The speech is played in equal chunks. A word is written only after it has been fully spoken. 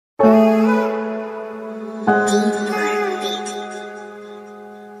People,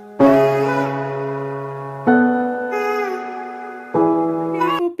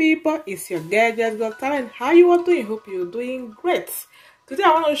 it's your girl Just Got Talent. How you are doing? Hope you're doing great. Today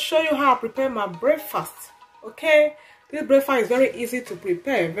I want to show you how I prepare my breakfast. Okay, this breakfast is very easy to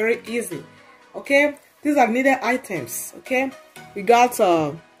prepare, very easy. Okay, these are needed items. Okay, we got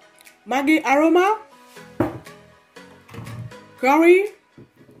Maggi aroma, curry,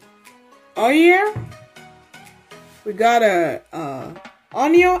 oil. We got a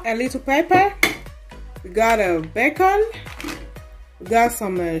onion and little pepper. We got a bacon. We got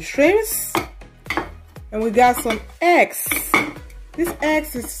some shrimps, and we got some eggs. This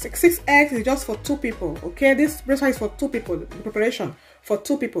eggs is six eggs is just for 2 people. Okay, this breakfast is for 2 people. The preparation for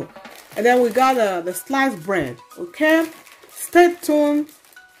 2 people, and then we got the sliced bread. Okay, stay tuned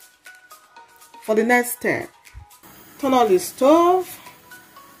for the next step. Turn on the stove.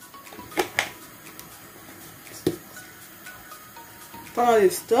 Turn on the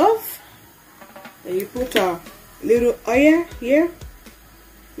stove. And you put a little oil here.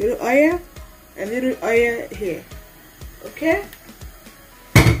 Little oil and little oil here. Okay,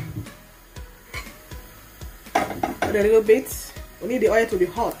 add a little bit. We need the oil to be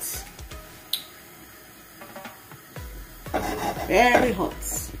hot, very hot.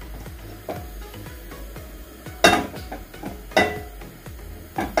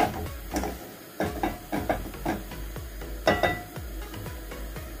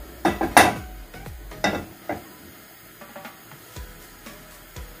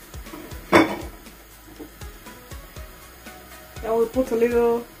 Then we put a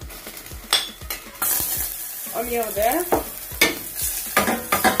little onion there,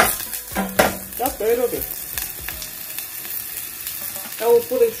 just a little bit. Then we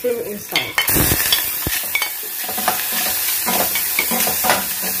put the shrimp inside.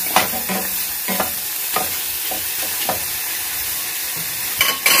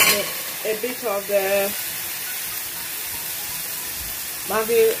 A bit of the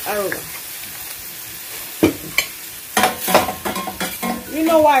Maggi aroma. You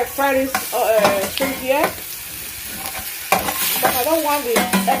know why I fry this shrimp here? But I don't want the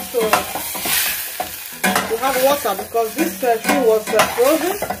eggs to have water, because this shrimp was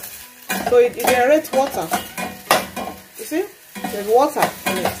frozen, so it generates water. You see? There's water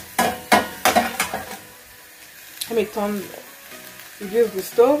in it. Let me reduce the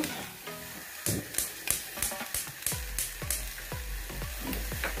stove.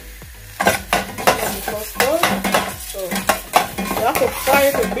 So you have to fry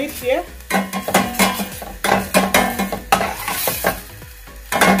it a bit here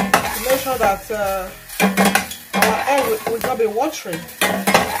to make sure that our egg will not be watering.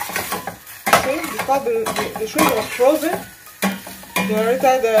 See, because the shrimp was frozen,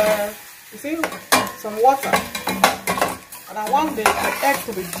 generated you see, some water, and I want the egg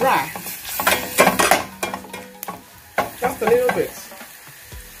to be dry, just a little bit.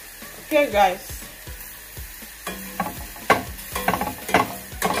 Okay, guys.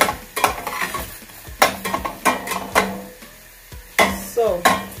 So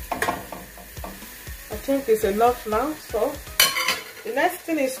I think it's enough now. So the next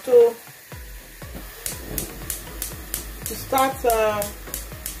thing is to start to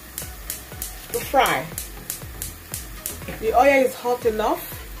fry. The oil is hot enough.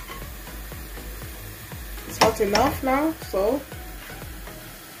 It's hot enough now. So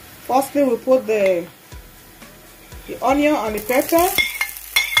firstly we put the onion and the pepper.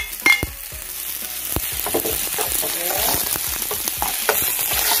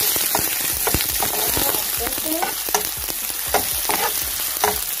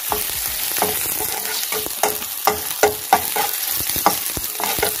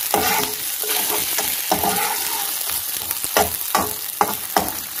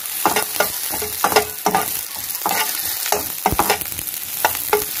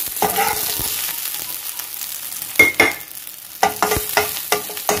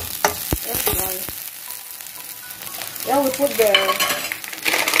 Then we put the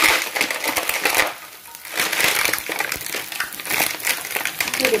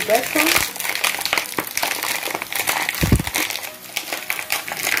bacon.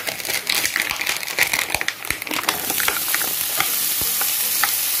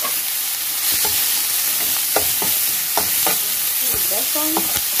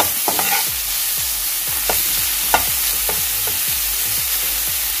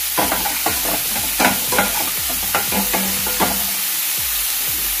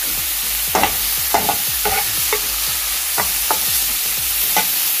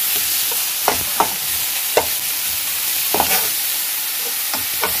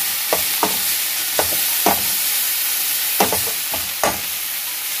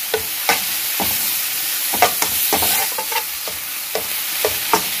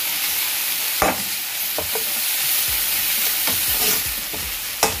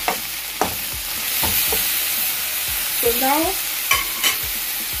 now.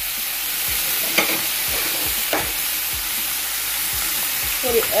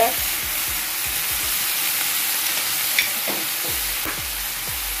 Put the egg.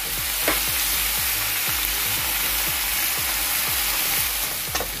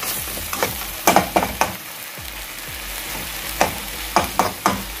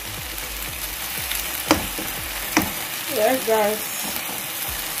 Yes, guys.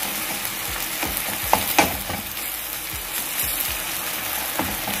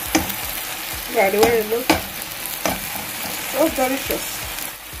 By the way it looks so delicious.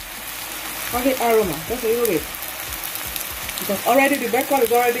 Only aroma, just a little bit. Because already the bacon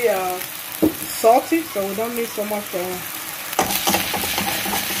is already salty, so we don't need so much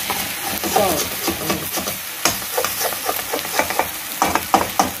salt.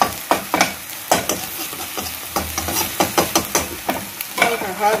 Now we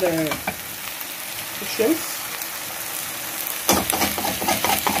can have the shrimps.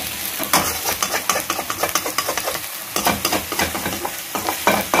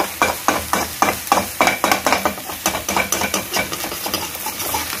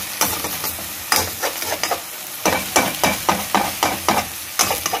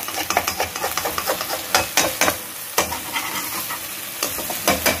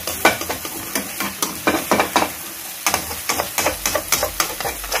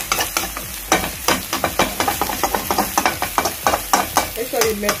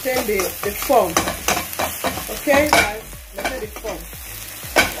 Maintain the foam. Okay guys, maintain the foam.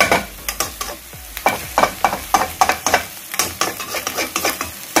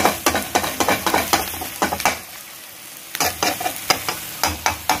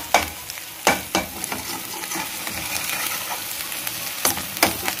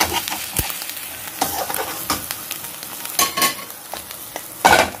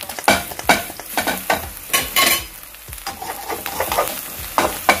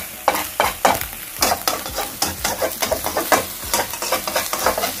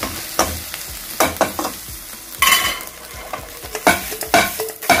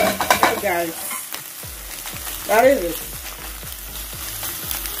 Guys, that is it.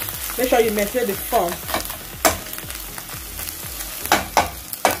 Make sure you maintain the foam.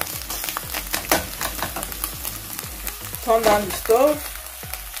 Turn down the stove.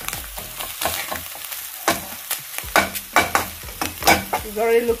 It's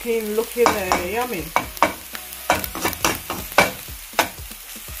already looking yummy.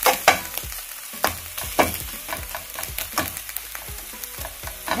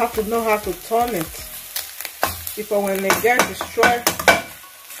 Have to know how to turn it before when they get destroyed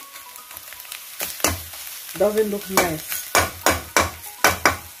doesn't look nice.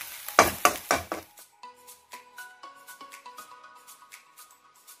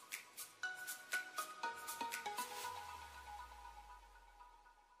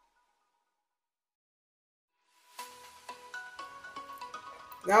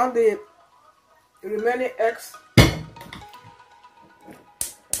 Now the remaining eggs.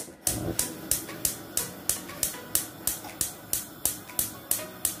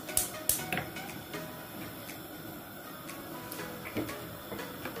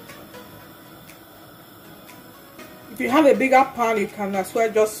 If you have a bigger pan, you can as well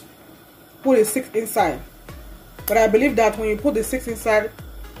just put the 6 inside. But I believe that when you put the 6 inside,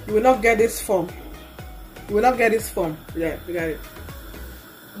 you will not get this foam. You will not get this foam. Yeah, you got it.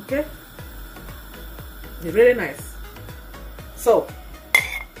 Okay? It's really nice. So,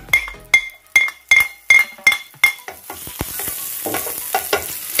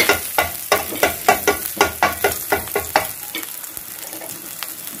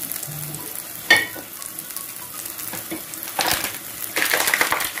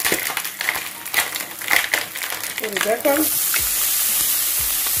 put the bacon.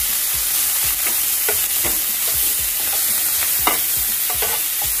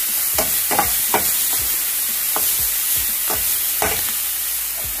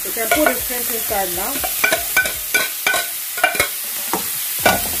 You can put the shrimp inside now.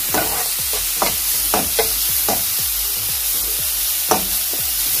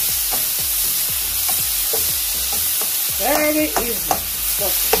 Very easy,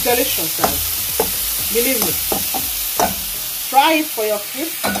 but delicious, guys. Believe me. Try it for your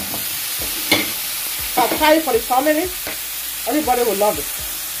kids. Try it for the family. Everybody will love it.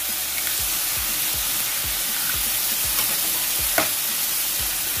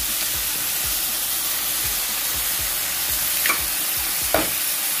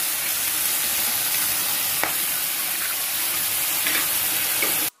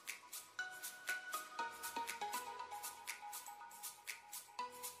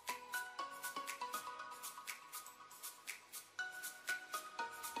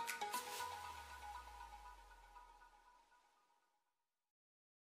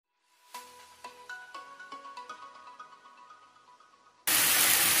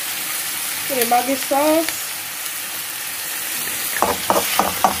 The Maggi sauce.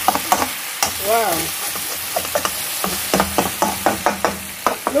 Wow.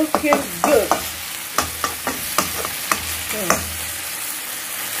 Looking good.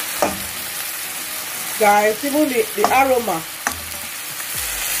 Guys, even the aroma,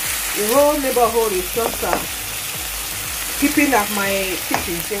 the whole neighborhood is just keeping at my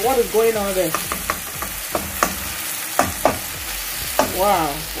kitchen. See what is going on there.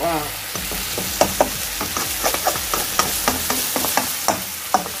 Wow, wow.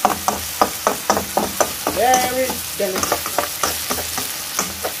 Very delicious.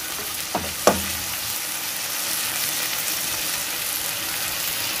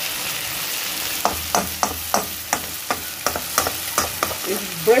 It's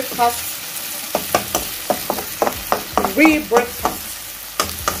breakfast. Real breakfast.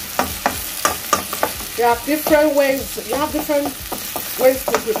 You have different ways. You have different ways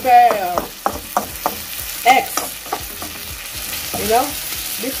to prepare eggs. You know,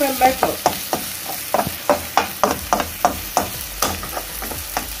 different methods.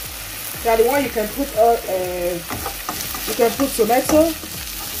 Yeah, the one you can put tomato,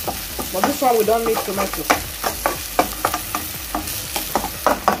 but this one we don't need tomato.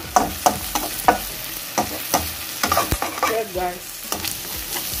 Yeah, guys.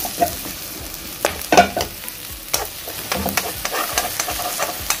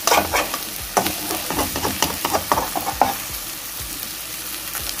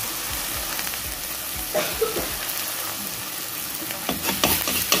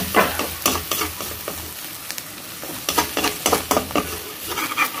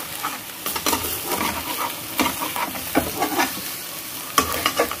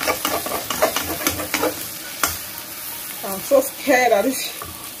 I'm so scared that it's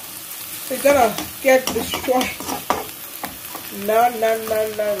gonna get destroyed. No, no, no,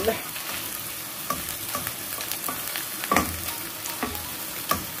 no, no.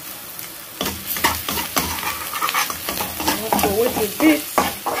 I have to wait a bit.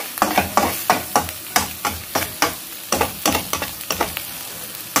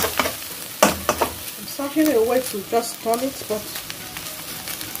 I'm searching a way to just turn it, but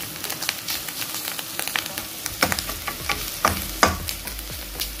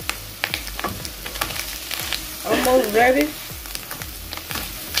almost ready.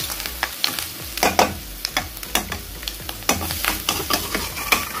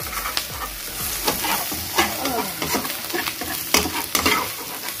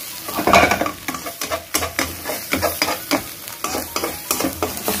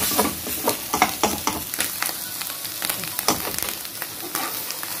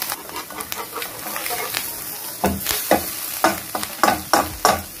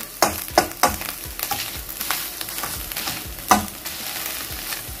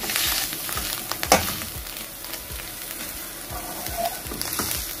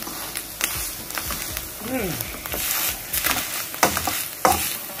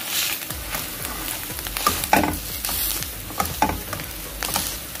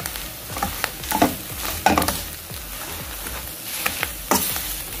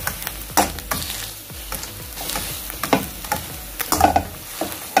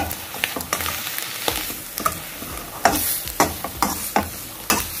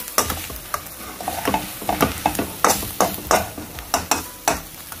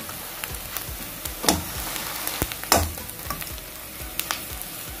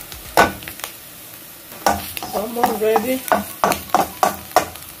 Almost ready.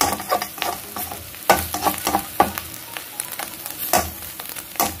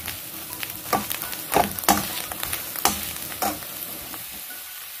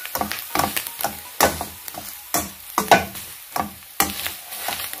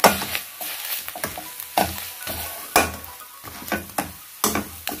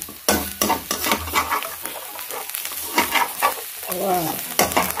 Wow.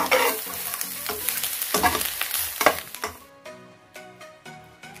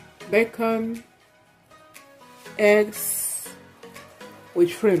 Bacon, eggs with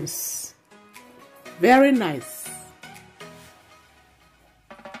shrimps. Very nice.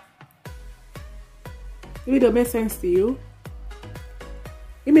 If it don't make sense to you,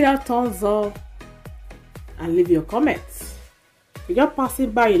 give me that thumbs up and leave your comments. If you're just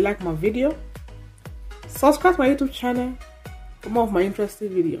passing by, you like my video, subscribe to my YouTube channel for more of my interesting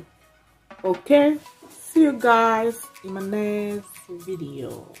video. Okay, see you guys in my next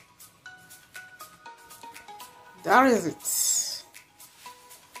video. That is it.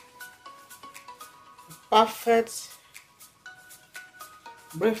 Perfect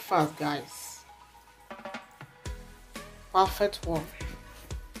breakfast, guys. Perfect one.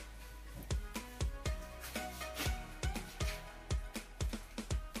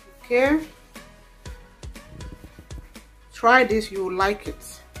 Okay, try this, you will like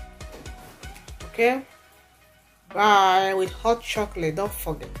it. Okay, bye. With hot chocolate, don't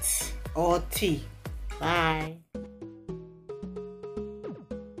forget, or tea. Bye.